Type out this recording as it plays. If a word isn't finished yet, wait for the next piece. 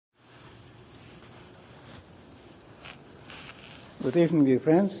Good evening, dear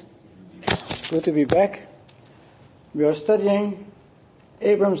friends. Good to be back. We are studying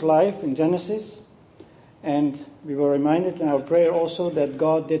Abram's life in Genesis, and we were reminded in our prayer also that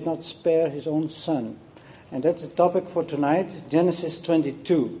God did not spare his own son. And that's the topic for tonight, Genesis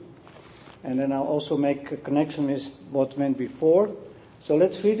 22. And then I'll also make a connection with what went before. So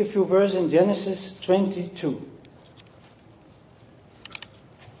let's read a few verses in Genesis 22.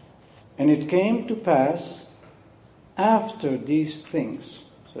 And it came to pass after these things,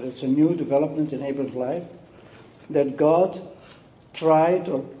 so it's a new development in Abram's life, that God tried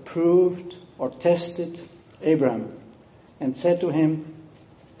or proved or tested Abram and said to him,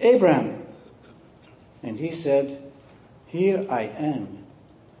 Abram. And he said, Here I am.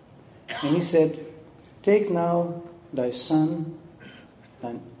 And he said, Take now thy son,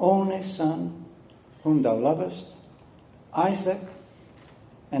 thine only son, whom thou lovest, Isaac,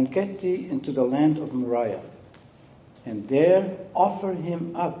 and get thee into the land of Moriah, and there offer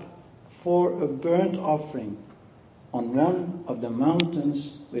him up for a burnt offering on one of the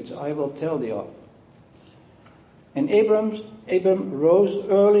mountains which I will tell thee of. And Abram rose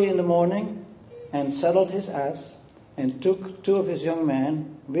early in the morning and saddled his ass and took two of his young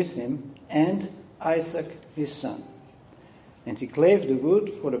men with him and Isaac his son. And he clave the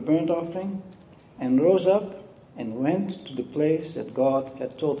wood for the burnt offering and rose up and went to the place that God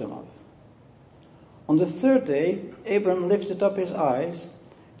had told him of. On the third day, Abram lifted up his eyes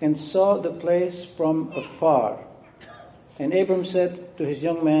and saw the place from afar. And Abram said to his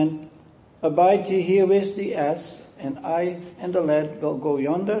young man, Abide ye here with the ass, and I and the lad will go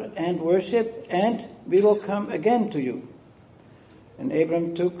yonder and worship, and we will come again to you. And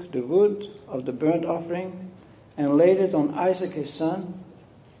Abram took the wood of the burnt offering and laid it on Isaac his son,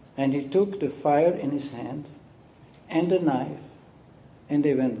 and he took the fire in his hand and the knife, and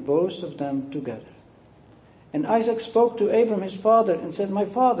they went both of them together. And Isaac spoke to Abram his father and said, My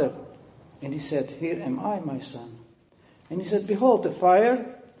father. And he said, Here am I, my son. And he said, Behold, the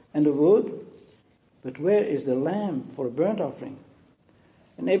fire and the wood, but where is the lamb for a burnt offering?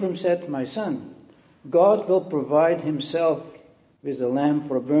 And Abram said, My son, God will provide himself with the lamb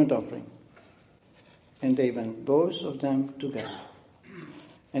for a burnt offering. And they went both of them together.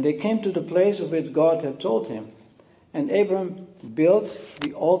 And they came to the place of which God had told him. And Abram built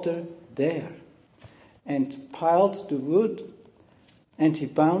the altar there, and piled the wood, and he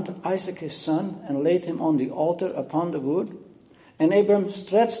bound Isaac his son, and laid him on the altar upon the wood. And Abram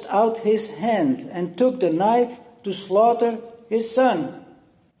stretched out his hand, and took the knife to slaughter his son.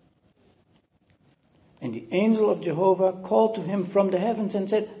 And the angel of Jehovah called to him from the heavens, and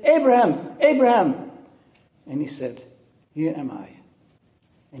said, Abraham, Abraham! And he said, Here am I.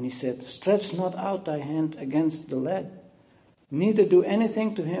 And he said, Stretch not out thy hand against the lad, neither do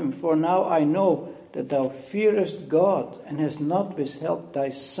anything to him, for now I know that thou fearest God, and hast not withheld thy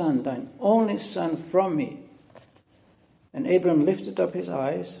son, thine only son, from me. And Abram lifted up his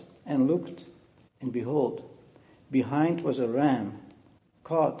eyes, and looked, and behold, behind was a ram,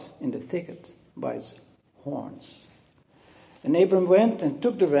 caught in the thicket by its horns. And Abram went and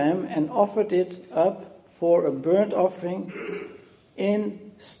took the ram, and offered it up for a burnt offering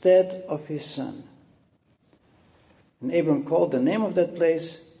instead of his son. And Abram called the name of that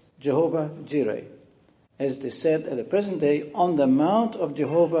place Jehovah-Jireh, as they said at the present day, On the mount of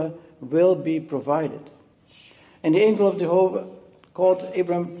Jehovah will be provided. And the angel of Jehovah called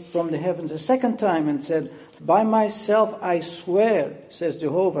Abram from the heavens a second time and said, By myself I swear, says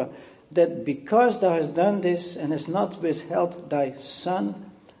Jehovah, that because thou hast done this and hast not withheld thy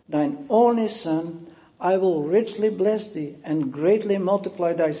son, thine only son, I will richly bless thee and greatly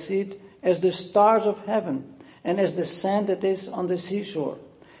multiply thy seed as the stars of heaven and as the sand that is on the seashore.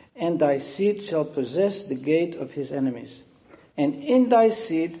 And thy seed shall possess the gate of his enemies. And in thy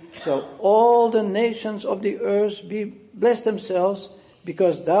seed shall all the nations of the earth be blessed themselves,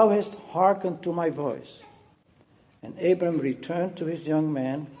 because thou hast hearkened to my voice. And Abram returned to his young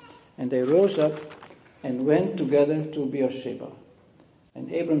man, and they rose up and went together to Beersheba.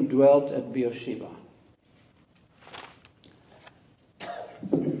 And Abram dwelt at Beersheba.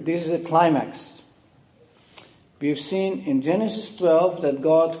 This is a climax. We've seen in Genesis 12 that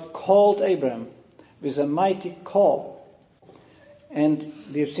God called Abram with a mighty call. And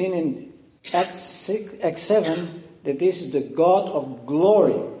we've seen in Acts 7 that this is the God of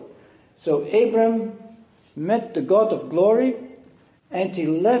glory. So Abram met the God of glory, and he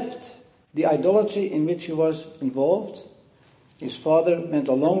left the idolatry in which he was involved. His father went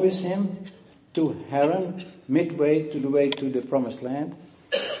along with him to Haran, midway to the way to the promised land.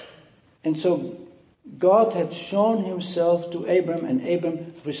 And so God had shown himself to Abram, and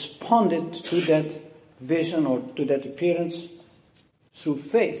Abram responded to that vision or to that appearance through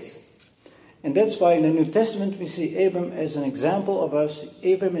faith. And that's why in the New Testament we see Abram as an example of us.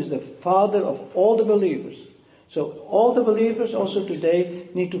 Abram is the father of all the believers. So all the believers also today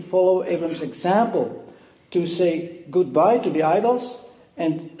need to follow Abram's example to say goodbye to the idols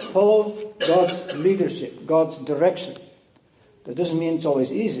and follow God's leadership, God's direction. That doesn't mean it's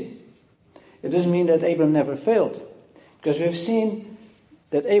always easy. It doesn't mean that Abram never failed. Because we have seen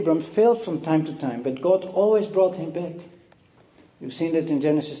that Abram failed from time to time, but God always brought him back. You've seen that in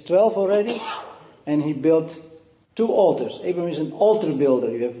Genesis 12 already, and he built 2 altars. Abram is an altar builder.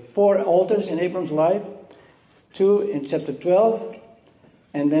 You have 4 altars in Abram's life, 2 in chapter 12,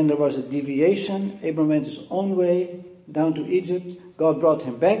 and then there was a deviation. Abram went his own way down to Egypt. God brought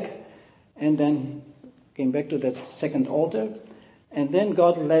him back, and then came back to that second altar, and then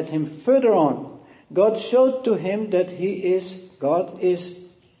God led him further on. God showed to him that God is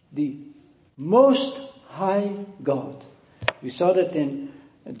the most high God. We saw that in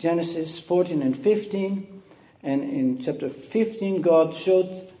Genesis 14 and 15, and in chapter 15 God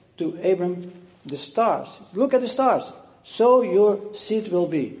showed to Abram the stars. Look at the stars. So your seed will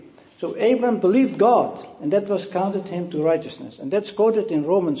be. So Abram believed God, and that was counted him to righteousness. And that's quoted in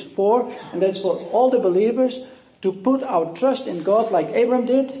Romans 4, and that's for all the believers to put our trust in God like Abram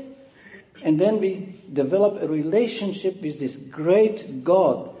did, and then we develop a relationship with this great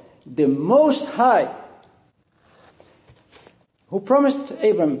God, the Most High, who promised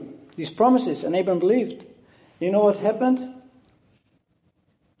Abram these promises, and Abram believed. You know what happened?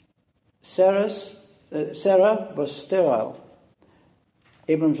 Sarah was sterile,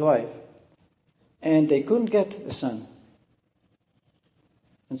 Abram's wife, and they couldn't get a son.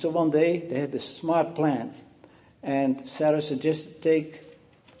 And so one day they had this smart plan, and Sarah suggested take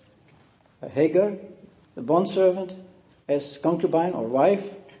Hagar, the bondservant, as concubine or wife,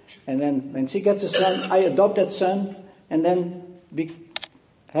 and then when she gets a son, I adopt that son, and then we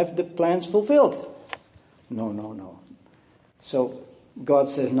have the plans fulfilled. No. So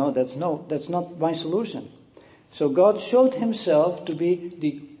God says, that's not my solution. So God showed himself to be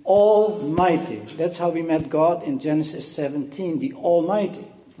the Almighty. That's how we met God in Genesis 17, the Almighty.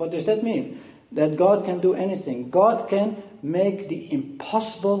 What does that mean? That God can do anything. God can make the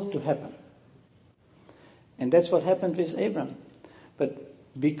impossible to happen. And that's what happened with Abram.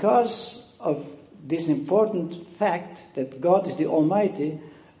 But because of this important fact that God is the Almighty,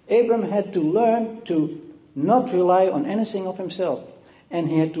 Abram had to learn to not rely on anything of himself. And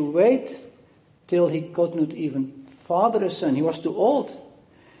he had to wait till he could not even father a son. He was too old.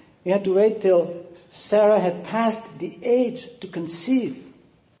 He had to wait till Sarah had passed the age to conceive.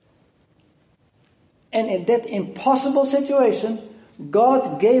 And in that impossible situation,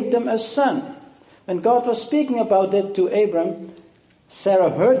 God gave them a son. When God was speaking about that to Abram, Sarah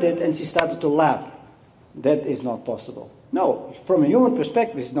heard it and she started to laugh. That is not possible. No, from a human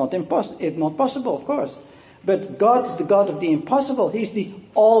perspective, it's not possible, of course. But God is the God of the impossible. He's the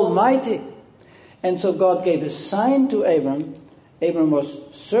Almighty. And so God gave a sign to Abram. Abram was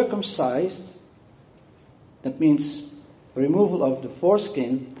circumcised. That means removal of the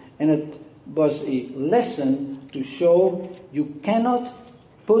foreskin. And it was a lesson to show you cannot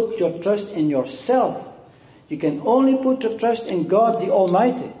put your trust in yourself. You can only put your trust in God the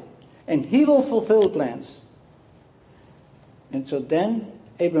Almighty. And He will fulfill plans. And so then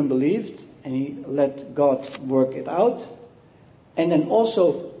Abram believed and he let God work it out. And then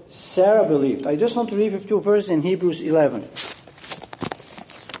also Sarah believed. I just want to read a few verses in Hebrews 11.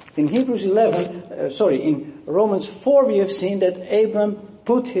 In Romans 4 we have seen that Abram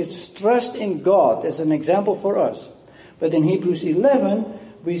put his trust in God as an example for us. But in Hebrews 11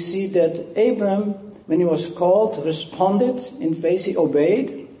 we see that Abram, when he was called, responded in faith, he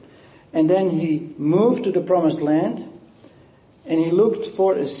obeyed. And then he moved to the promised land. And he looked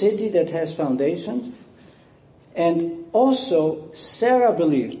for a city that has foundations. And also Sarah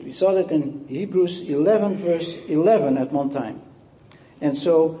believed. We saw that in Hebrews 11 verse 11 at one time. And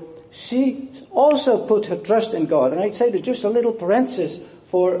so she also put her trust in God. And I'd say that just a little parenthesis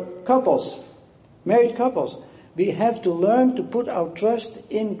for couples, married couples. We have to learn to put our trust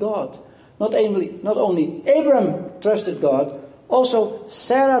in God. Not only Abram trusted God, also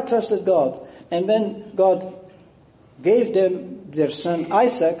Sarah trusted God. And when God gave them their son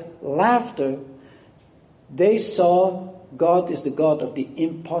Isaac, laughter, they saw God is the God of the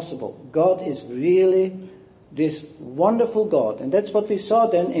impossible. God is really this wonderful God. And that's what we saw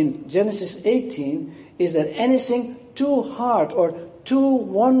then in Genesis 18. Is there anything too hard or too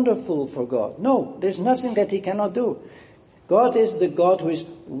wonderful for God? No, there's nothing that He cannot do. God is the God who is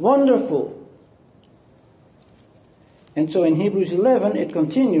wonderful. And so in Hebrews 11 it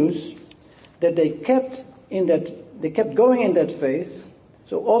continues that they kept going in that faith,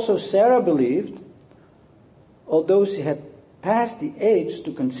 So also Sarah believed, although she had passed the age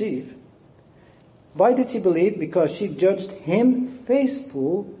to conceive. Why did she believe? Because she judged him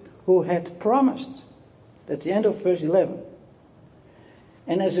faithful who had promised. That's the end of verse 11.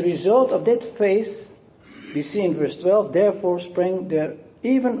 And as a result of that faith, we see in verse 12, therefore sprang there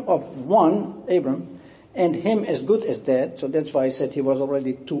even of one, Abram, and him as good as dead. So that's why I said he was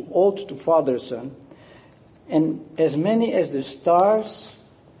already too old to father a son. And as many as the stars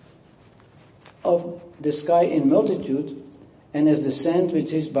of the sky in multitude, and as the sand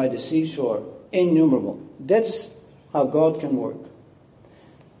which is by the seashore, innumerable. That's how God can work.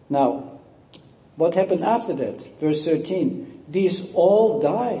 Now, what happened after that? Verse 13. These all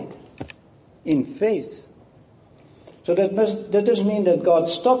died in faith. So that doesn't mean that God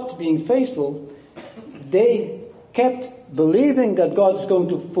stopped being faithful. They kept believing that God is going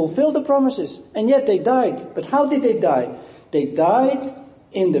to fulfill the promises, and yet they died. But how did they die? They died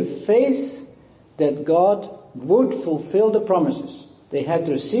in the faith that God would fulfill the promises. They had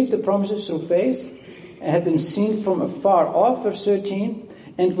received the promises through faith, and had been seen from afar off, verse 13,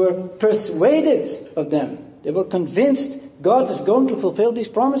 and were persuaded of them. They were convinced God is going to fulfill these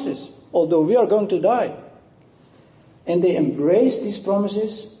promises, although we are going to die. And they embraced these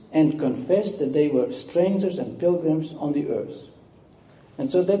promises and confessed that they were strangers and pilgrims on the earth.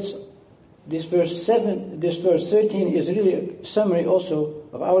 And so that's this verse 13 is really a summary also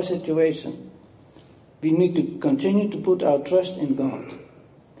of our situation. We need to continue to put our trust in God.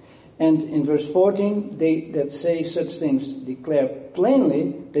 And in verse 14, they that say such things declare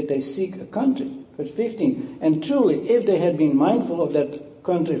plainly that they seek a country. Verse 15, and truly, if they had been mindful of that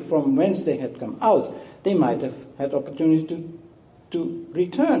country from whence they had come out, they might have had opportunity to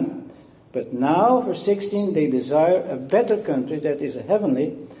return. But now, verse 16, they desire a better country, that is a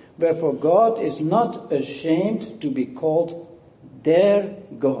heavenly, wherefore God is not ashamed to be called their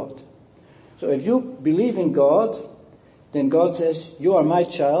God. So if you believe in God, then God says, you are my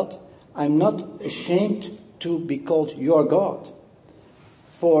child, I'm not ashamed to be called your God,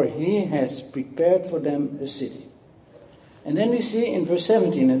 for he has prepared for them a city. And then we see in verse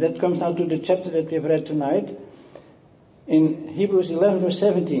 17, and that comes now to the chapter that we have read tonight, in Hebrews 11 verse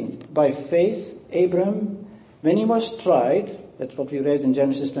 17, by faith Abram, when he was tried, that's what we read in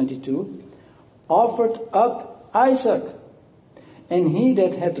Genesis 22, offered up Isaac. And he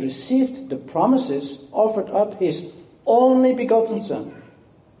that had received the promises offered up his only begotten son,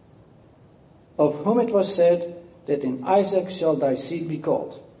 of whom it was said that in Isaac shall thy seed be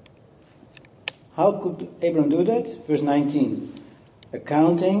called. How could Abram do that? Verse 19,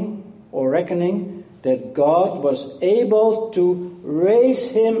 accounting or reckoning that God was able to raise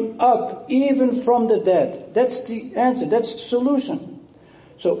him up even from the dead. That's the answer, that's the solution.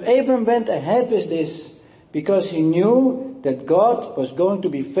 So Abram went ahead with this because he knew that God was going to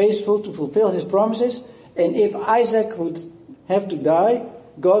be faithful to fulfill his promises, and if Isaac would have to die,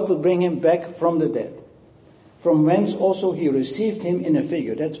 God would bring him back from the dead, from whence also he received him in a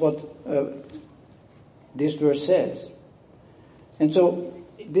figure. That's what this verse says. And so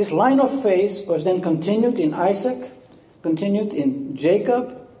this line of faith was then continued in Isaac, continued in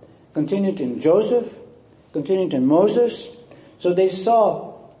Jacob, continued in Joseph, continued in Moses. So they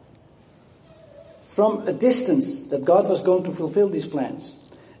saw from a distance that God was going to fulfill these plans.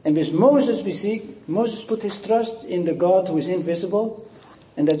 And with Moses we see, Moses put his trust in the God who is invisible,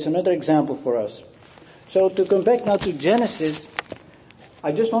 and that's another example for us. So to come back now to Genesis,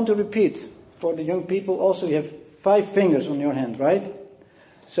 I just want to repeat, for the young people also, you have 5 fingers on your hand, right?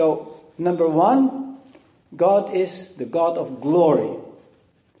 So, number 1, God is the God of glory.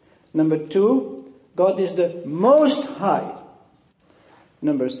 Number 2, God is the Most High.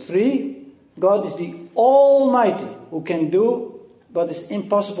 Number 3, God is the Almighty, who can do what is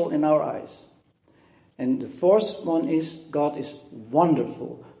impossible in our eyes. And the 4th one is, God is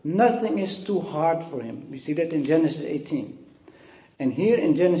wonderful. Nothing is too hard for him. We see that in Genesis 18. And here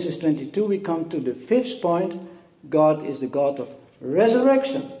in Genesis 22 we come to the 5th point. God is the God of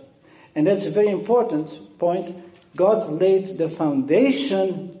resurrection. And that's a very important point. God laid the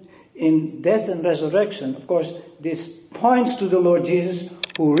foundation in death and resurrection. Of course, this points to the Lord Jesus,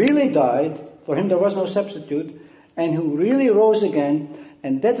 who really died. For him there was no substitute. And who really rose again.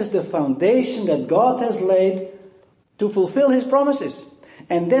 And that is the foundation that God has laid to fulfill his promises.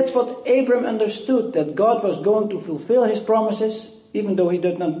 And that's what Abram understood, that God was going to fulfill his promises, even though he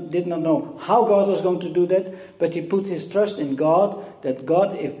did not know how God was going to do that. But he put his trust in God, that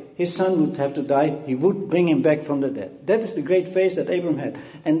God, if his son would have to die, he would bring him back from the dead. That is the great faith that Abram had.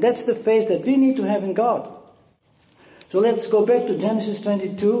 And that's the faith that we need to have in God. So let's go back to Genesis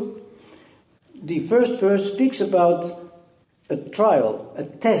 22. The first verse speaks about a trial, a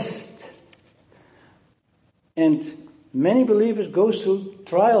test. And many believers go through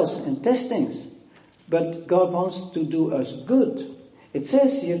trials and testings, but God wants to do us good. It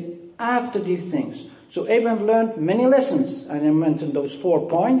says here, after these things. So Abraham learned many lessons. I mentioned those 4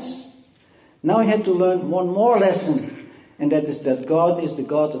 points. Now he had to learn one more lesson, and that is that God is the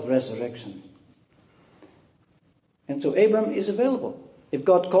God of resurrection. And so Abraham is available. If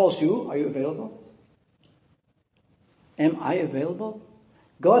God calls you, are you available? Am I available?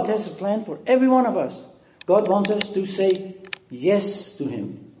 God has a plan for every one of us. God wants us to say yes to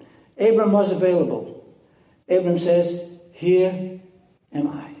him. Abraham was available. Abraham says, here am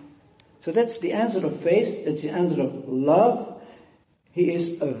I. So that's the answer of faith. That's the answer of love. He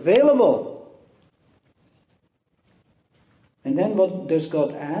is available. And then what does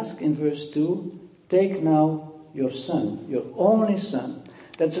God ask in verse 2? Take now your son, your only son.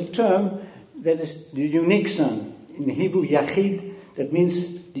 That's a term that is the unique son. In Hebrew, Yachid, that means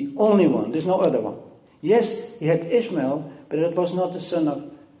the only one. There's no other one. Yes, he had Ishmael, but it was not the son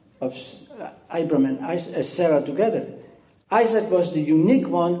of Abraham and Sarah together. Isaac was the unique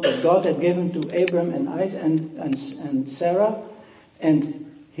one that God had given to Abraham and Sarah,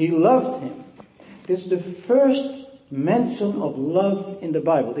 and he loved him. This is the first mention of love in the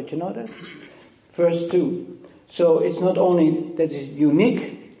Bible. Did you know that? Verse 2. So it's not only that he's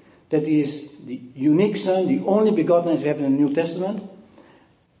unique, that he is the unique son, the only begotten as we have in the New Testament,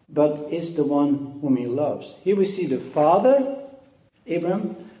 but is the one whom he loves. Here we see the father,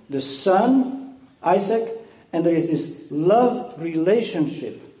 Abraham, the son, Isaac, and there is this love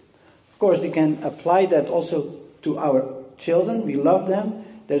relationship. Of course, we can apply that also to our children. We love them.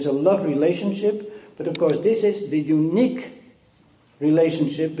 There's a love relationship. But of course, this is the unique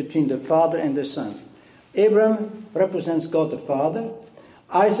relationship between the father and the son. Abraham represents God the Father.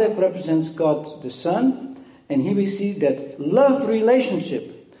 Isaac represents God the Son. And here we see that love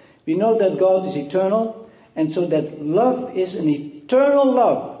relationship. We know that God is eternal. And so that love is an eternal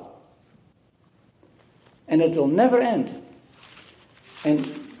love. And it will never end.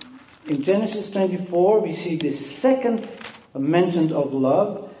 And in Genesis 24, we see the second mention of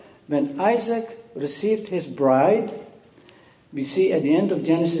love. When Isaac received his bride, we see at the end of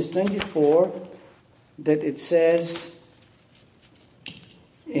Genesis 24 that it says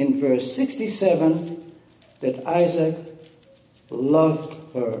in verse 67 that Isaac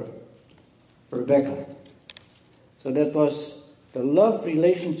loved her, Rebekah. So that was the love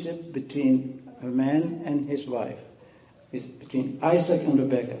relationship between a man and his wife, between Isaac and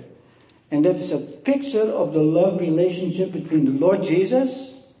Rebekah. And that is a picture of the love relationship between the Lord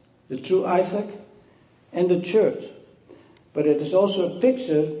Jesus, the true Isaac, and the church. But it is also a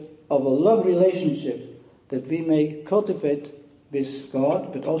picture of a love relationship that we may cultivate with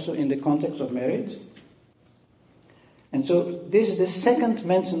God, but also in the context of marriage. And so this is the second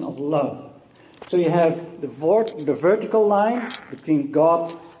mention of love. So you have the vertical line between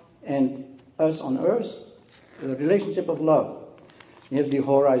God and us on earth, the relationship of love. You have the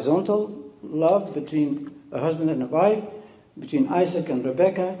horizontal love between a husband and a wife, between Isaac and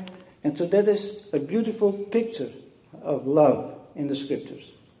Rebekah. And so that is a beautiful picture of love in the scriptures.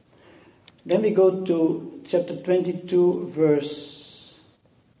 Then we go to chapter 22, verse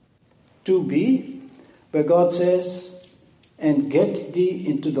 2b, where God says, and get thee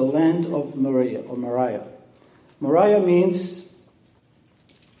into the land of Moriah, or Moriah. Moriah means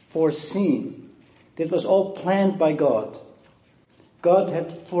foreseen. That was all planned by God. God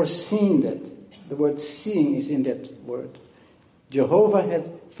had foreseen that. The word seeing is in that word. Jehovah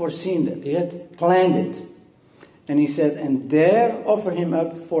had foreseen that. He had planned it. And he said, and there offer him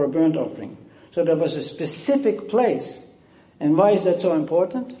up for a burnt offering. So there was a specific place. And why is that so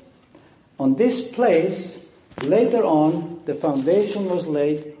important? On this place, later on, the foundation was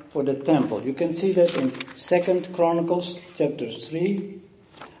laid for the temple. You can see that in 2 Chronicles chapter 3.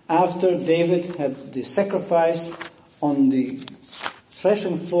 After David had the sacrifice on the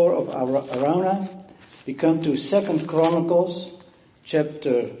threshing floor of Araunah, we come to 2 Chronicles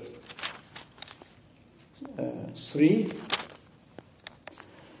chapter 3,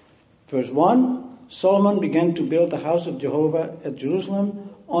 verse 1. Solomon began to build the house of Jehovah at Jerusalem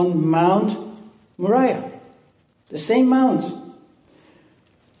on Mount Moriah, the same mount.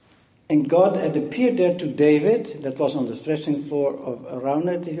 And God had appeared there to David. That was on the threshing floor of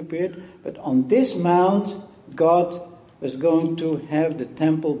Araunah that he appeared. But on this mount, God was going to have the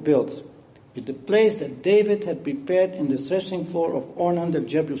temple built. It's the place that David had prepared in the threshing floor of Ornan the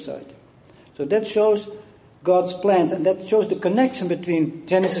Jebusite. So that shows God's plans, and that shows the connection between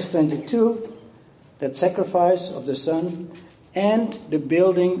Genesis 22, that sacrifice of the Son, and the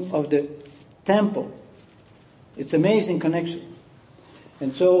building of the temple. It's amazing connection.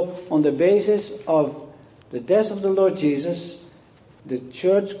 And so, on the basis of the death of the Lord Jesus, the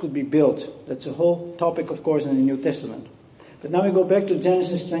church could be built. That's a whole topic, of course, in the New Testament. But now we go back to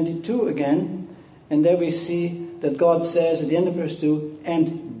Genesis 22 again, and there we see that God says at the end of verse 2,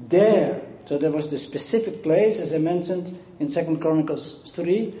 and there. So there was the specific place, as I mentioned in 2 Chronicles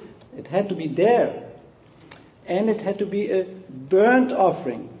 3. It had to be there. And it had to be a burnt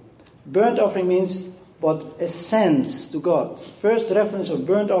offering. Burnt offering means what ascends to God. First reference of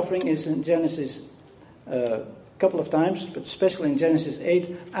burnt offering is in Genesis a couple of times, but especially in Genesis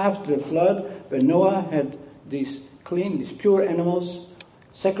 8, after the flood, where Noah had these pure animals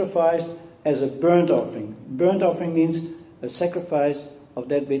sacrificed as a burnt offering. Burnt offering means a sacrifice of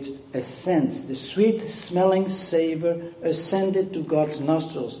that which ascends. The sweet smelling savor ascended to God's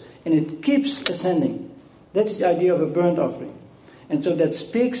nostrils. And it keeps ascending. That's the idea of a burnt offering. And so that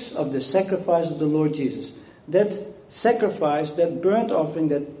speaks of the sacrifice of the Lord Jesus. That sacrifice, that burnt offering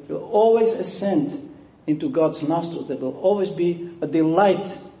that will always ascend into God's nostrils, that will always be a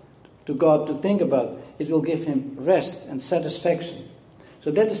delight to God to think about. It will give him rest and satisfaction.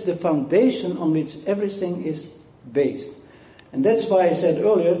 So that is the foundation on which everything is based. And that's why I said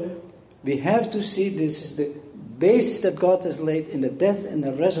earlier, we have to see this is the basis that God has laid in the death and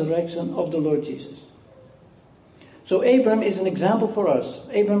the resurrection of the Lord Jesus. So Abram is an example for us.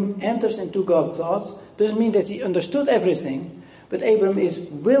 Abram enters into God's thoughts. Doesn't mean that he understood everything, but Abram is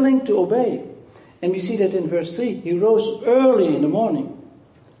willing to obey. And we see that in verse 3. He rose early in the morning.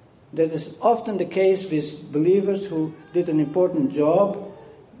 That is often the case with believers who did an important job.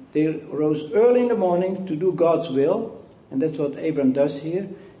 They rose early in the morning to do God's will. And that's what Abram does here.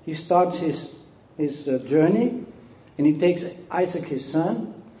 He starts his journey. And he takes Isaac his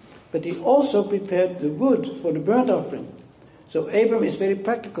son. But he also prepared the wood for the burnt offering. So Abram is very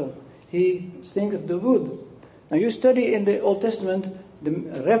practical. He thinks of the wood. Now you study in the Old Testament the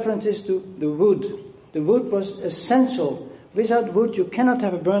references to the wood. The wood was essential. Without wood you cannot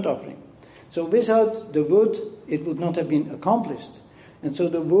have a burnt offering. So without the wood it would not have been accomplished. And so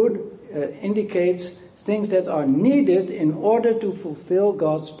the wood indicates things that are needed in order to fulfill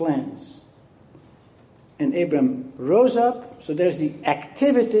God's plans. And Abram rose up, so there's the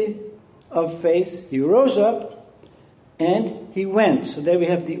activity of faith. He rose up and he went. So there we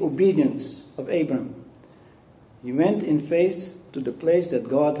have the obedience of Abram. He went in faith to the place that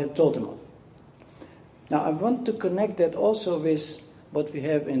God had told him of. Now I want to connect that also with what we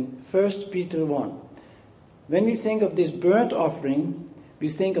have in 1 Peter 1. When we think of this burnt offering, we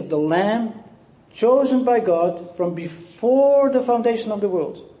think of the lamb chosen by God from before the foundation of the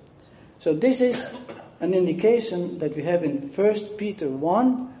world. So this is an indication that we have in 1 Peter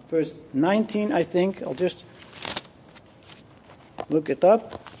 1, verse 19, I think. I'll just look it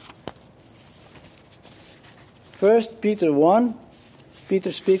up. 1 Peter 1,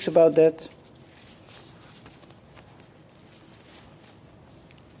 Peter speaks about that.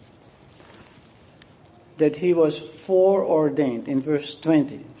 That he was foreordained in verse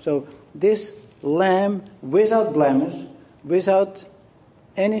 20. So this lamb without blemish, without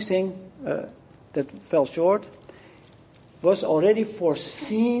anything that fell short, was already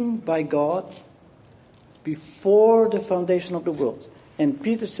foreseen by God before the foundation of the world. And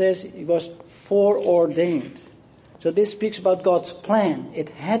Peter says he was foreordained. So this speaks about God's plan. It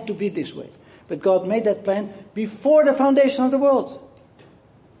had to be this way. But God made that plan before the foundation of the world.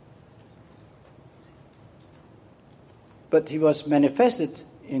 But he was manifested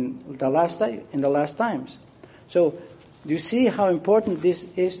in the last times. So, do you see how important this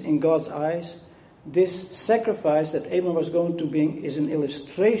is in God's eyes? This sacrifice that Abram was going to bring is an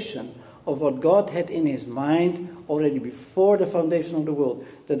illustration of what God had in his mind already before the foundation of the world.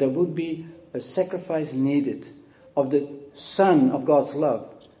 That there would be a sacrifice needed of the Son of God's love.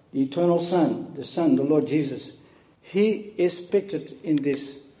 The eternal Son, the Lord Jesus. He is pictured in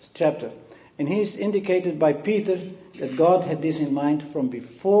this chapter. And he is indicated by Peter that God had this in mind from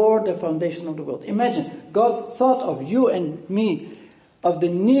before the foundation of the world. Imagine, God thought of you and me, of the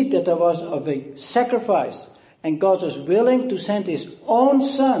need that there was of a sacrifice. And God was willing to send his own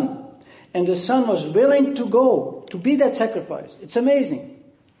Son. And the Son was willing to go, to be that sacrifice. It's amazing.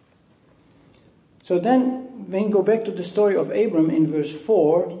 So then, when you go back to the story of Abram in verse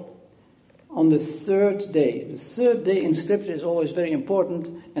 4, on the third day. The third day in Scripture is always very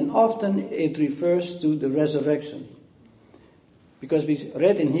important, and often it refers to the resurrection. Because we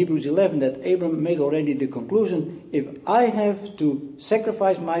read in Hebrews 11 that Abram made already the conclusion, if I have to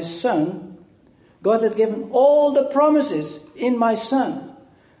sacrifice my son, God had given all the promises in my son.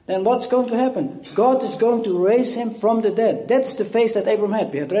 Then what's going to happen? God is going to raise him from the dead. That's the faith that Abram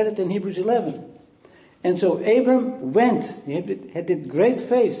had. We had read it in Hebrews 11. And so Abram went. He had great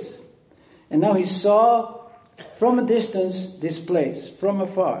faith. And now he saw from a distance this place, from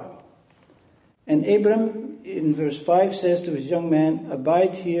afar. And Abram, in verse 5, says to his young man,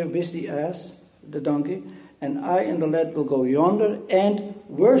 "Abide here with the ass," the donkey, "and I and the lad will go yonder and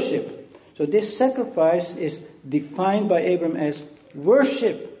worship." So this sacrifice is defined by Abram as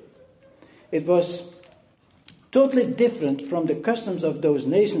worship. It was totally different from the customs of those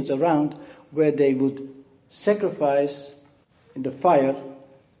nations around, where they would sacrifice in the fire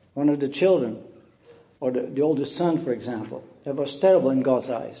one of the children, or the oldest son, for example. That was terrible in God's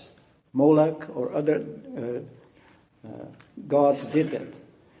eyes. Moloch or other gods did that.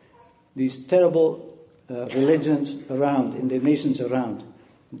 These terrible religions around, in the nations around.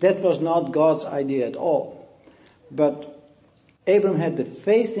 That was not God's idea at all. But Abram had the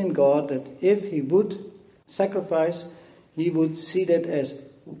faith in God that if he would sacrifice, he would see that as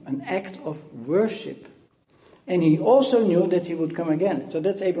an act of worship. And he also knew that he would come again. So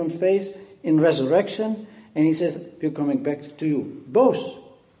that's Abram's faith in resurrection. And he says, "We're coming back to you." Both.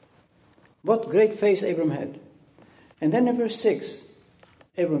 What great faith Abram had. And then in verse 6,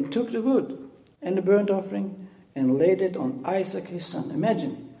 Abram took the wood and the burnt offering and laid it on Isaac his son.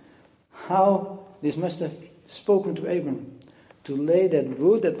 Imagine how this must have spoken to Abram, to lay that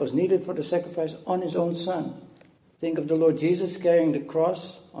wood that was needed for the sacrifice on his own son. Think of the Lord Jesus carrying the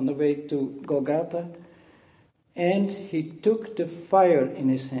cross on the way to Golgotha. And he took the fire in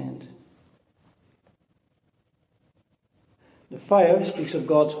his hand. The fire speaks of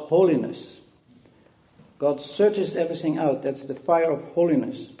God's holiness. God searches everything out. That's the fire of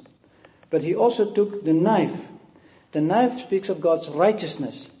holiness. But he also took the knife. The knife speaks of God's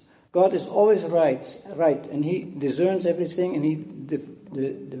righteousness. God is always right, and he discerns everything, and he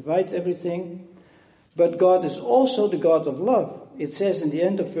divides everything. But God is also the God of love. It says in the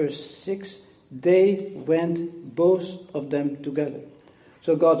end of verse 6, "They went both of them together."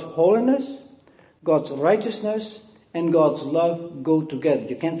 So God's holiness, God's righteousness, and God's love go together.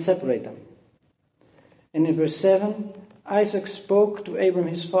 You can't separate them. And in verse 7, Isaac spoke to Abram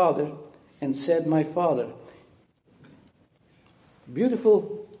his father and said, "My father."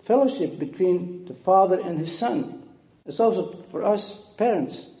 Beautiful fellowship between the father and his son. It's also for us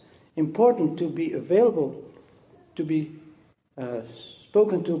parents important to be available, to be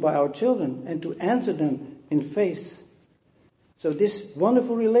spoken to by our children, and to answer them in faith. So this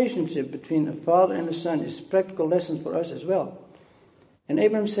wonderful relationship between a father and a son is practical lesson for us as well. And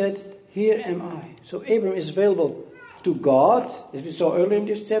Abram said, "Here am I." So Abram is available to God, as we saw earlier in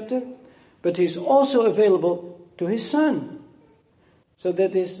this chapter, but he's also available to his son. So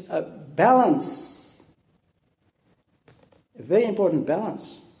that is a balance, a very important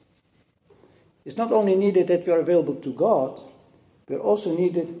balance. It's not only needed that we are available to God, we're also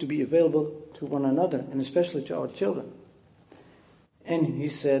needed to be available to one another, and especially to our children. And he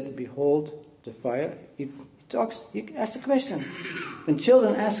said, "Behold the fire." He asks a question. When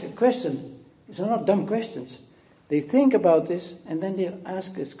children ask a question, these are not dumb questions. They think about this, and then they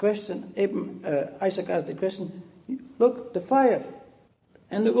ask this question. Isaac asked the question, "Look, the fire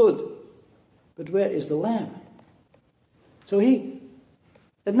and the wood, but where is the lamb?" So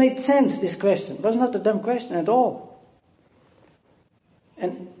it made sense, this question. It was not a dumb question at all.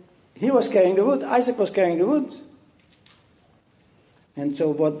 And he was carrying the wood, Isaac was carrying the wood. And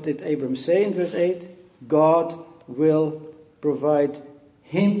so what did Abram say in verse 8? God will provide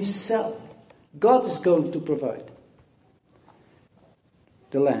himself. God is going to provide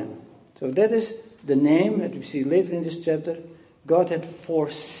the lamb. So that is the name that we see later in this chapter. God had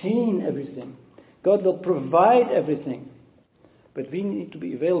foreseen everything. God will provide everything. But we need to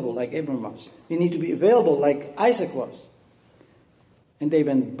be available like Abram was. We need to be available like Isaac was. And they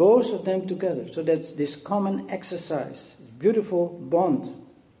went both of them together. So that's this common exercise, this beautiful bond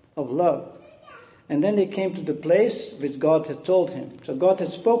of love. And then they came to the place which God had told him. So God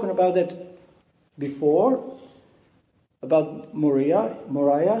had spoken about it before, about Moriah,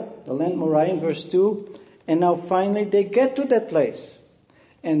 the land Moriah in verse 2. And now finally they get to that place.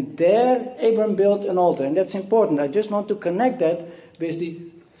 And there Abram built an altar. And that's important. I just want to connect that with the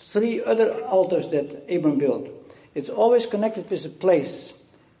 3 other altars that Abram built. It's always connected with a place.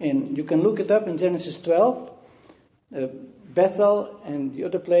 And you can look it up in Genesis 12. Bethel and the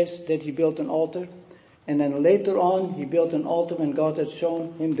other place that he built an altar. And then later on he built an altar when God had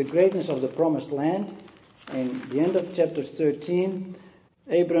shown him the greatness of the promised land. And the end of chapter 13,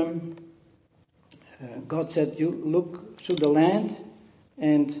 Abram, God said, "You look through the land."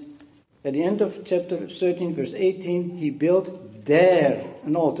 And at the end of chapter 13, verse 18, he built there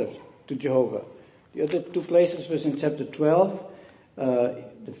an altar to Jehovah. The other 2 places was in chapter 12.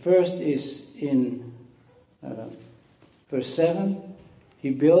 The first is in verse 7, he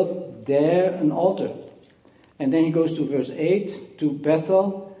built there an altar. And then he goes to verse 8, to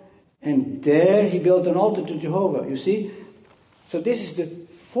Bethel, and there he built an altar to Jehovah. You see? So this is the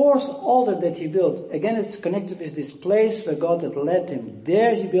fourth altar that he built. Again, it's connected with this place where God had led him.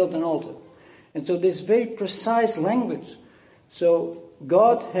 There he built an altar. And so this very precise language. So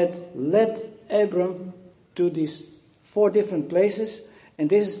God had led Abram to these 4 different places, and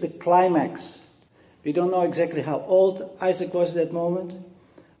this is the climax. We don't know exactly how old Isaac was at that moment,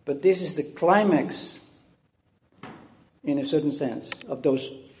 but this is the climax, in a certain sense, of those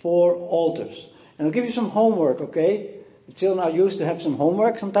 4 altars. And I'll give you some homework, okay? The children are used to have some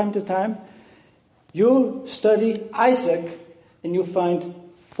homework from time to time. You study Isaac, and you find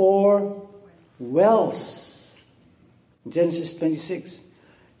 4 wells. Genesis 26.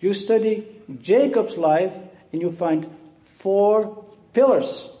 You study Jacob's life, and you find 4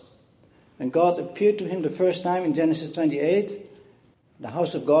 pillars. And God appeared to him the first time in Genesis 28, the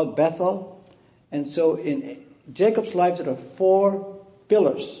house of God, Bethel. And so in Jacob's life there are 4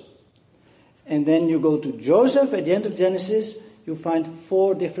 pillars. And then you go to Joseph at the end of Genesis, you find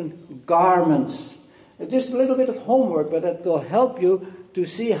 4 different garments. It's just a little bit of homework, but that will help you to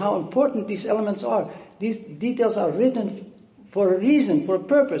see how important these elements are. These details are written for a reason, for a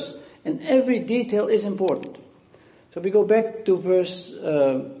purpose, and every detail is important. So we go back to verse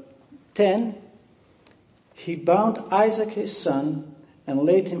 10. He bound Isaac his son and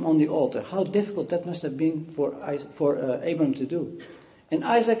laid him on the altar. How difficult that must have been for Abram to do. And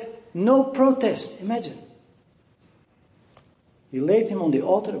Isaac, no protest. Imagine. He laid him on the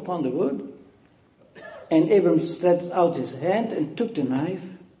altar upon the wood, and Abram stretched out his hand and took the knife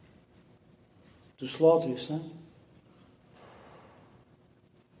to slaughter his son.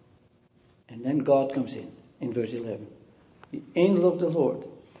 And then God comes in verse 11. The angel of the Lord.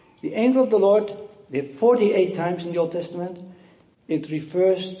 The angel of the Lord, we have 48 times in the Old Testament. It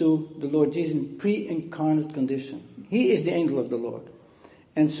refers to the Lord Jesus in pre-incarnate condition. He is the angel of the Lord.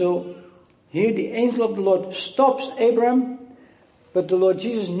 And so, here the angel of the Lord stops Abram, but the Lord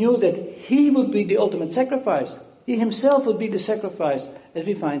Jesus knew that he would be the ultimate sacrifice. He himself would be the sacrifice, as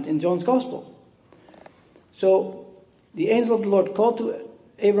we find in John's Gospel. So, the angel of the Lord called to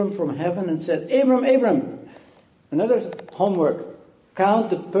Abram from heaven and said, Abram, Abram. Another homework. Count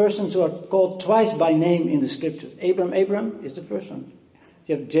the persons who are called twice by name in the scripture. Abram, Abram is the first one.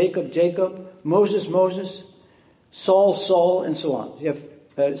 You have Jacob, Jacob, Moses, Moses, Saul, Saul, and so on. You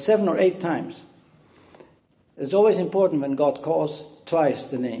have 7 or 8 times. It's always important when God calls twice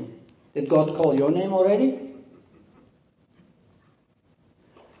the name. Did God call your name already?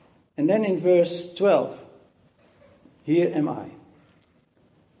 And then in verse 12, here am I.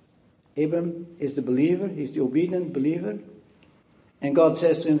 Abram is the believer, he's the obedient believer. And God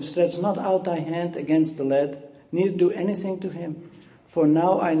says to him, stretch not out thy hand against the lad, neither do anything to him. For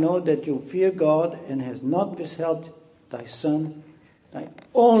now I know that you fear God and have not withheld thy son, thy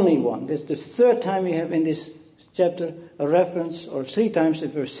only one. That's the 3rd time we have in this chapter a reference, or 3 times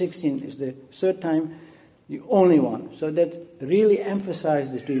in verse 16 is the 3rd time, the only one. So that really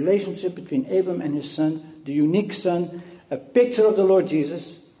emphasizes the relationship between Abram and his son, the unique son, a picture of the Lord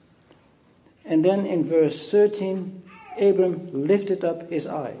Jesus. And then in verse 13, Abram lifted up his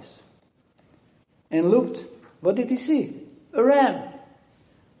eyes and looked. What did he see? A ram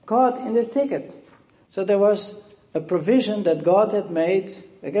caught in the thicket. So there was a provision that God had made.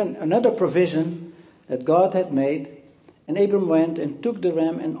 Again, another provision that God had made. And Abram went and took the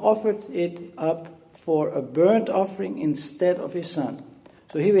ram and offered it up for a burnt offering instead of his son.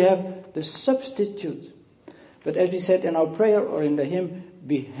 So here we have the substitute. But as we said in our prayer or in the hymn,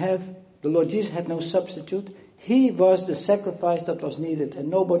 the Lord Jesus had no substitute. He was the sacrifice that was needed, and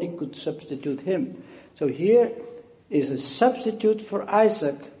nobody could substitute him. So here is a substitute for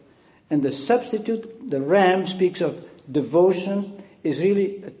Isaac, and the substitute, the ram, speaks of devotion, is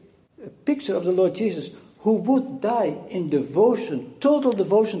really a picture of the Lord Jesus, who would die in devotion, total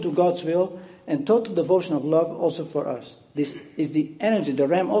devotion to God's will, and total devotion of love also for us. This is the energy. The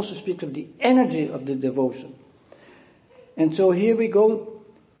ram also speaks of the energy of the devotion. And so here we go.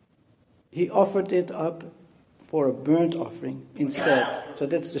 He offered it up for a burnt offering instead. So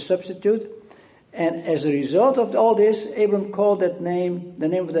that's the substitute. And as a result of all this, Abram called that name, the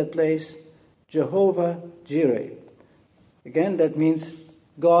name of that place, Jehovah Jireh. Again, that means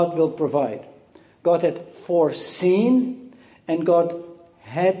God will provide. God had foreseen, and God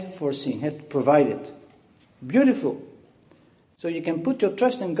had foreseen, had provided. Beautiful. So you can put your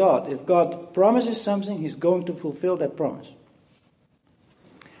trust in God. If God promises something, He's going to fulfill that promise.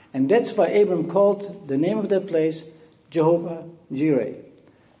 And that's why Abram called the name of that place Jehovah Jireh.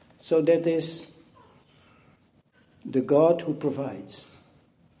 So that is the God who provides.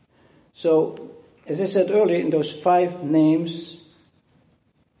 So, as I said earlier, in those 5 names,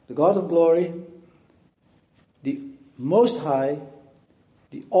 the God of glory, the Most High,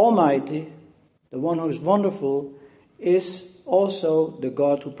 the Almighty, the one who is wonderful, is also the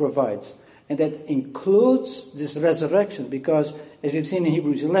God who provides. And that includes this resurrection, because as we've seen in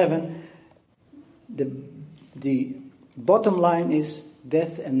Hebrews 11, the bottom line is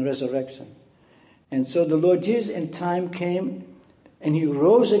death and resurrection. And so the Lord Jesus in time came and he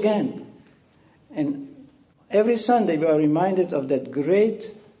rose again. And every Sunday we are reminded of that great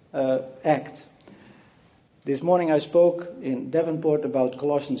act. This morning I spoke in Devonport about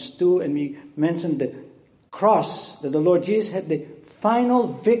Colossians 2, and we mentioned the cross, that the Lord Jesus had the final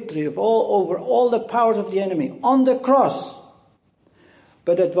victory over all the powers of the enemy on the cross.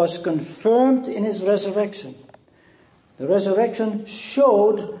 But it was confirmed in his resurrection. The resurrection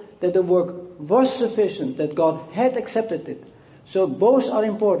showed that the work was sufficient, that God had accepted it. So both are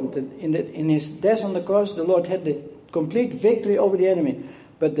important. In his death on the cross, the Lord had the complete victory over the enemy.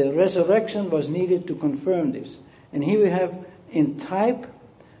 But the resurrection was needed to confirm this. And here we have in type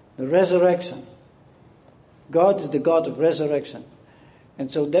the resurrection. God is the God of resurrection.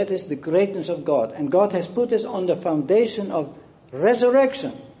 And so that is the greatness of God. And God has put us on the foundation of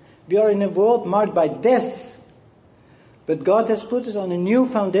resurrection. We are in a world marked by death. But God has put us on a new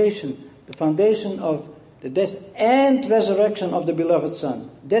foundation. The foundation of the death and resurrection of the beloved Son.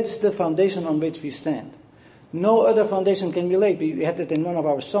 That's the foundation on which we stand. No other foundation can be laid. We had it in one of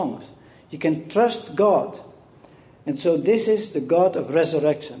our songs. You can trust God. And so this is the God of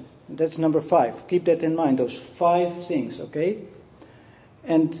resurrection. That's number 5. Keep that in mind, those 5 things, okay?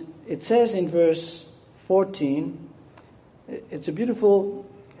 And it says in verse 14, it's a beautiful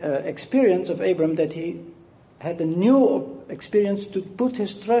experience of Abram that he had a new experience to put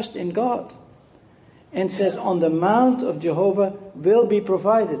his trust in God. And says, on the mount of Jehovah will be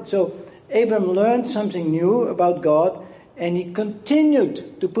provided. So Abram learned something new about God, and he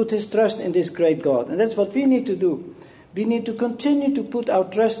continued to put his trust in this great God. And that's what we need to do. We need to continue to put our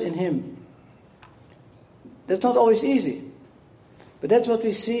trust in him. That's not always easy. But that's what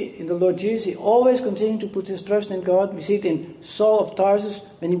we see in the Lord Jesus. He always continued to put his trust in God. We see it in Saul of Tarsus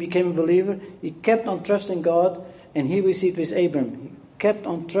when he became a believer. He kept on trusting God. And here we see it with Abram. He kept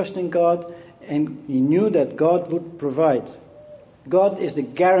on trusting God, and he knew that God would provide. God is the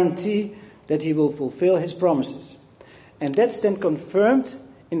guarantee that he will fulfill his promises. And that's then confirmed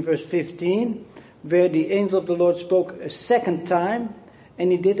in verse 15, where the angel of the Lord spoke a second time,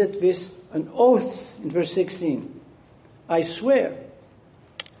 and he did it with an oath in verse 16. I swear.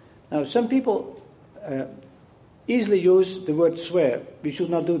 Now some people easily use the word swear. We should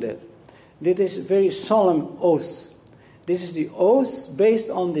not do that. This is a very solemn oath. This is the oath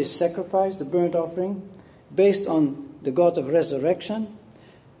based on this sacrifice, the burnt offering, based on the God of resurrection.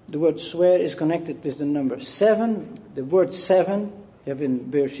 The word swear is connected with the number 7. The word 7 you have in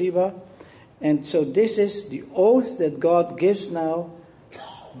Beersheba. And so this is the oath that God gives now,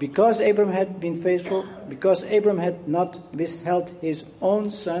 because Abram had been faithful, because Abram had not withheld his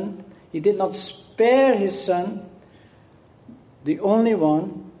own son. He did not spare his son, the only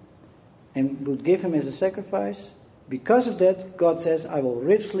one, and would give him as a sacrifice. Because of that, God says, I will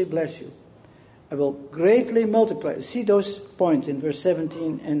richly bless you. I will greatly multiply. See those points in verse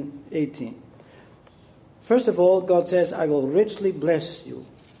 17 and 18. First of all, God says, I will richly bless you.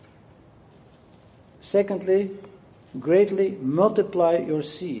 Secondly, greatly multiply your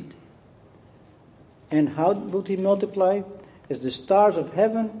seed. And how would he multiply? As the stars of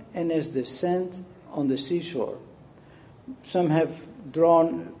heaven and as the sand on the seashore. Some have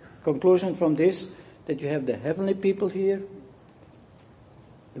drawn conclusion from this, that you have the heavenly people here.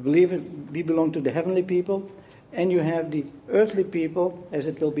 The believer, we belong to the heavenly people. And you have the earthly people, as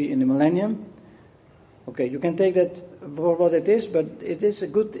it will be in the millennium. Okay, you can take that for what it is, but it is a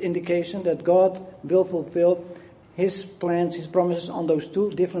good indication that God will fulfill his plans, his promises on those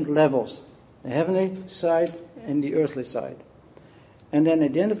 2 different levels. The heavenly side and the earthly side. And then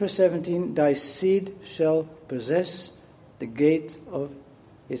at the end of verse 17, thy seed shall possess the gate of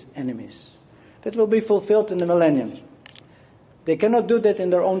his enemies. That will be fulfilled in the millennium. They cannot do that in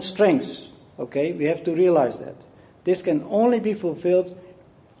their own strength. Okay, we have to realize that. This can only be fulfilled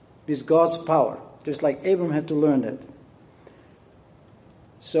with God's power. Just like Abram had to learn that.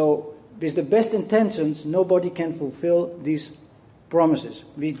 So, with the best intentions, nobody can fulfill these promises.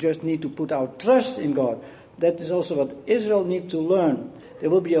 We just need to put our trust in God. That is also what Israel needs to learn. There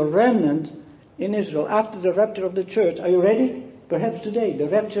will be a remnant in Israel after the rapture of the church. Are you ready? Perhaps today. The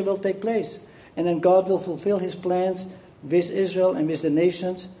rapture will take place. And then God will fulfill his plans with Israel and with the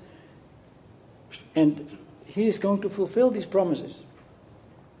nations. And he is going to fulfill these promises.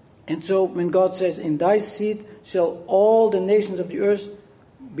 And so when God says, in thy seed shall all the nations of the earth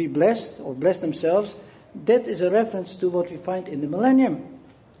be blessed, or bless themselves, that is a reference to what we find in the millennium.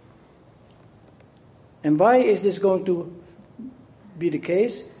 And why is this going to be the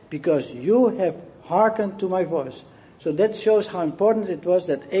case? Because you have hearkened to my voice. So that shows how important it was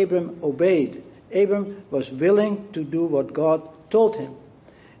that Abram obeyed. Abram was willing to do what God told him.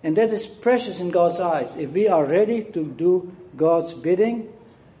 And that is precious in God's eyes. If we are ready to do God's bidding,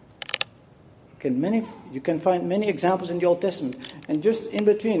 you can find many examples in the Old Testament. And just in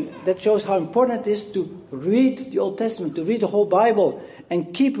between, that shows how important it is to read the Old Testament, to read the whole Bible,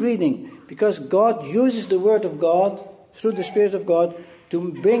 and keep reading. Because God uses the Word of God, through the Spirit of God,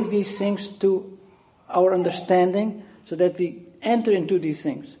 to bring these things to our understanding, so that we enter into these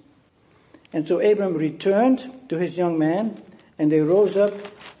things. And so Abram returned to his young man, and they rose up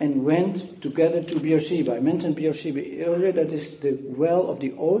and went together to Beersheba. I mentioned Beersheba earlier, that is the well of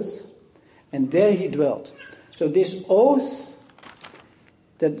the oath. And there he dwelt. So this oath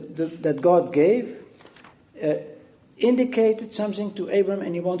that God gave indicated something to Abram,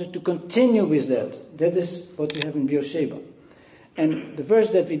 and he wanted to continue with that. That is what we have in Beersheba. And the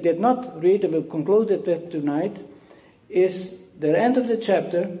verse that we did not read, and we'll conclude it with tonight, is the end of the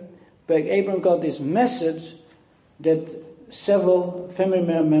chapter, where Abram got this message that several family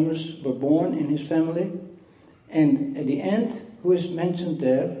members were born in his family. And at the end, who is mentioned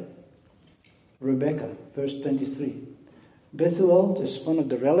there? Rebecca, verse 23. Bethuel, this is one of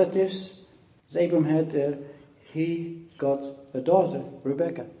the relatives that Abram had there, he got a daughter,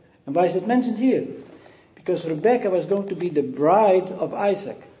 Rebecca. And why is it mentioned here? Because Rebecca was going to be the bride of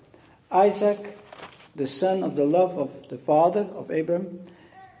Isaac. Isaac, the son of the love of the father of Abram,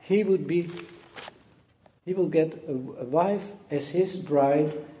 he will get a wife as his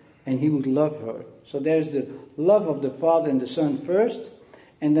bride, and he would love her. So there's the love of the father and the son first,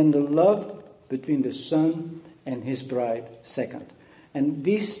 and then the love between the son and his bride second. And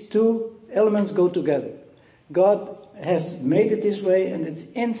these two elements go together. God has made it this way, and it's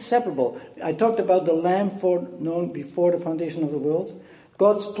inseparable. I talked about the lamb foreknown before the foundation of the world.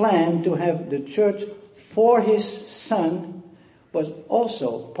 God's plan to have the church for his son was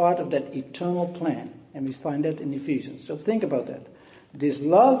also part of that eternal plan. And we find that in Ephesians. So think about that. This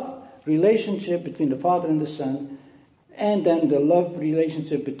love relationship between the Father and the Son, and then the love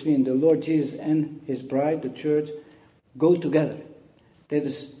relationship between the Lord Jesus and his bride, the church, go together. That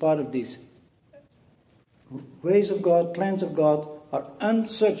is part of these ways of God, plans of God are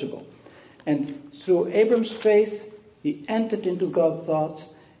unsearchable. And through Abram's faith, he entered into God's thoughts.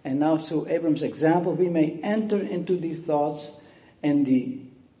 And now through Abram's example, we may enter into these thoughts. And the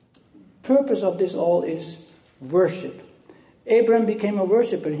purpose of this all is worship. Abram became a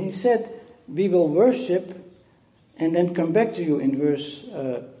worshiper. He said, we will worship and then come back to you in verse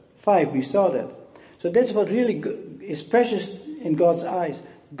 5. We saw that. So that's what really is precious in God's eyes.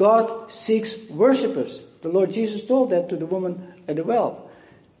 God seeks worshippers. The Lord Jesus told that to the woman at the well.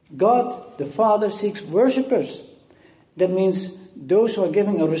 God, the Father, seeks worshippers. That means those who are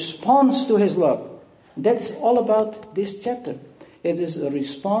giving a response to his love. That is all about this chapter. It is a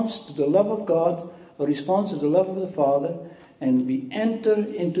response to the love of God, a response to the love of the Father, and we enter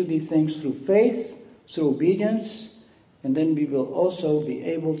into these things through faith, through obedience, and then we will also be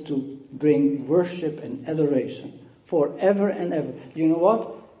able to bring worship and adoration forever and ever. You know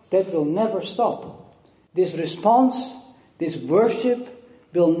what? That will never stop. This response, this worship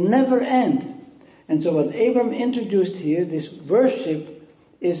will never end. And so what Abram introduced here, this worship,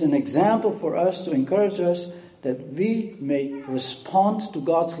 is an example for us to encourage us that we may respond to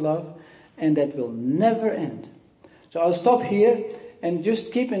God's love, and that will never end. So I'll stop here and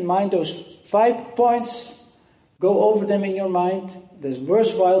just keep in mind those 5 points. Go over them in your mind. It's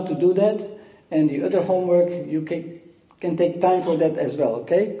worthwhile to do that. And the other homework, you can take time for that as well.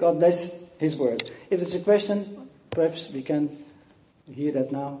 Okay? God bless his word. If there's a question, perhaps we can hear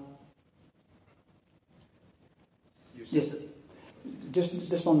that now. Yes.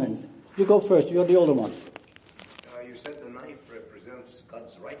 Just 1 minute. You go first. You're the older one. You said the knife represents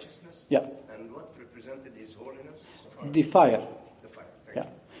God's righteousness? Yeah. And what represented his holiness? The fire. The fire. Yeah.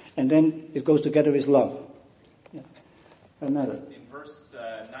 And then it goes together with love. Yeah. Another. In verse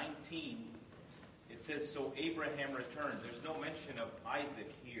 19, it says, so Abraham returned. There's no mention of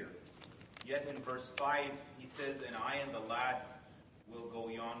Isaac here. Yet in verse 5, he says, and I and the lad will go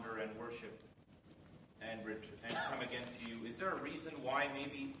yonder and worship and come again to you. Is there a reason why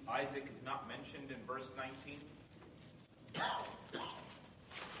maybe Isaac is not mentioned in verse 19?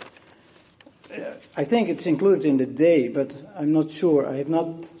 I think it's included in the day, but I'm not sure. I have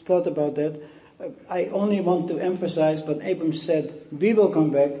not thought about that. I only want to emphasize when Abram said, we will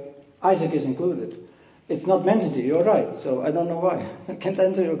come back, Isaac is included. It's not mentioned here, you're right, so I don't know why. I can't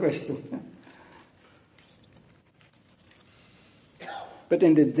answer your question. But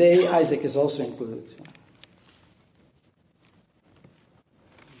in the day, Isaac is also included.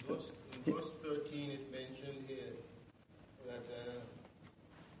 In verse 13, it mentioned here that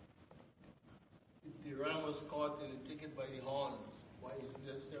the ram was caught in the thicket by the horns. Why is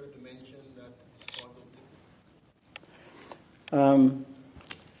it necessary to mention that it's caught in the thicket?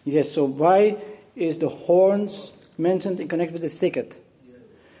 Yes, so why is the horns mentioned in connection with the thicket? Yeah.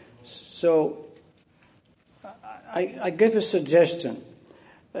 So, I give a suggestion.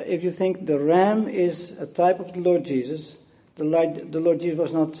 If you think the ram is a type of the Lord Jesus, the Lord Jesus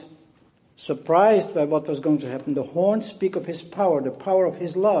was not surprised by what was going to happen. The horns speak of his power, the power of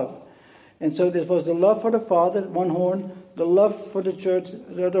his love. And so this was the love for the Father, one horn, the love for the church,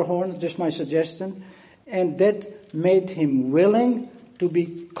 the other horn, just my suggestion. And that made him willing to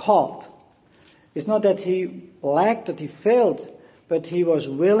be caught. It's not that he lacked, that he failed, but he was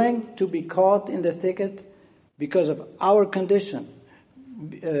willing to be caught in the thicket because of our condition.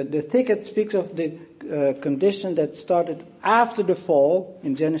 The thicket speaks of the condition that started after the fall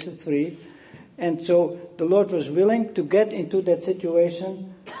in Genesis 3. And so the Lord was willing to get into that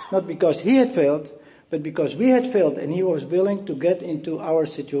situation, not because he had failed, but because we had failed, and he was willing to get into our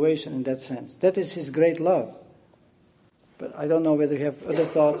situation in that sense. That is his great love. But I don't know whether you have other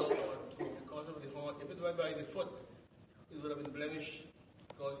thoughts. Because of the horn, if it were by the foot, it would have been blemished,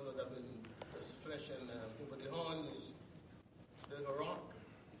 because it would have been just flesh and but the horn is there's a rock.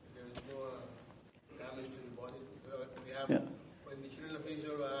 There is no damage to the body. We have when the children of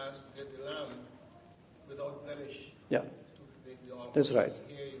Israel were asked to get the lamb without blemish. Yeah, To make the offering. that's right.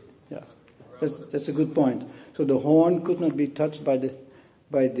 Here, Yeah, that's a good point. So the horn could not be touched by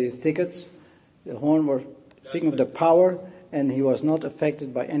the thickets. The horn was speaking of the power, and he was not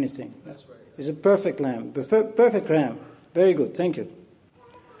affected by anything. That's right. It's a perfect lamb, perfect ram. Very good, thank you.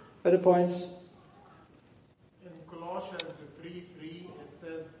 Other points? In Colossians 3:3, it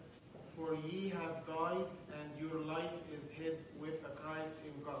says, "For ye have died, and your life is hid with the Christ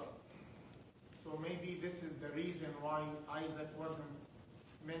in God." So maybe this is the reason why Isaac wasn't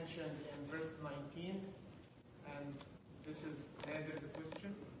mentioned in verse 19, and this is Nader's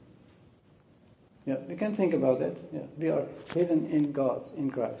question. Yeah, we can think about that. Yeah, we are hidden in God, in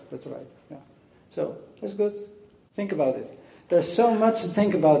Christ. That's right. Yeah. So that's good. Think about it. There's so much to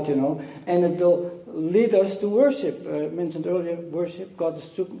think about, and it will lead us to worship. I mentioned earlier, worship. God is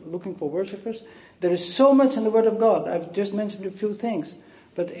looking for worshipers. There is so much in the Word of God. I've just mentioned a few things,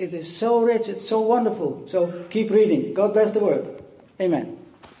 but it is so rich. It's so wonderful. So keep reading. God bless the Word. Amen.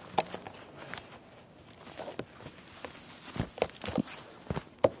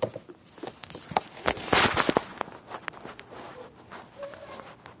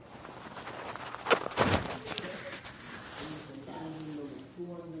 Number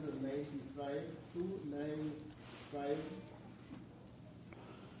 295, 295.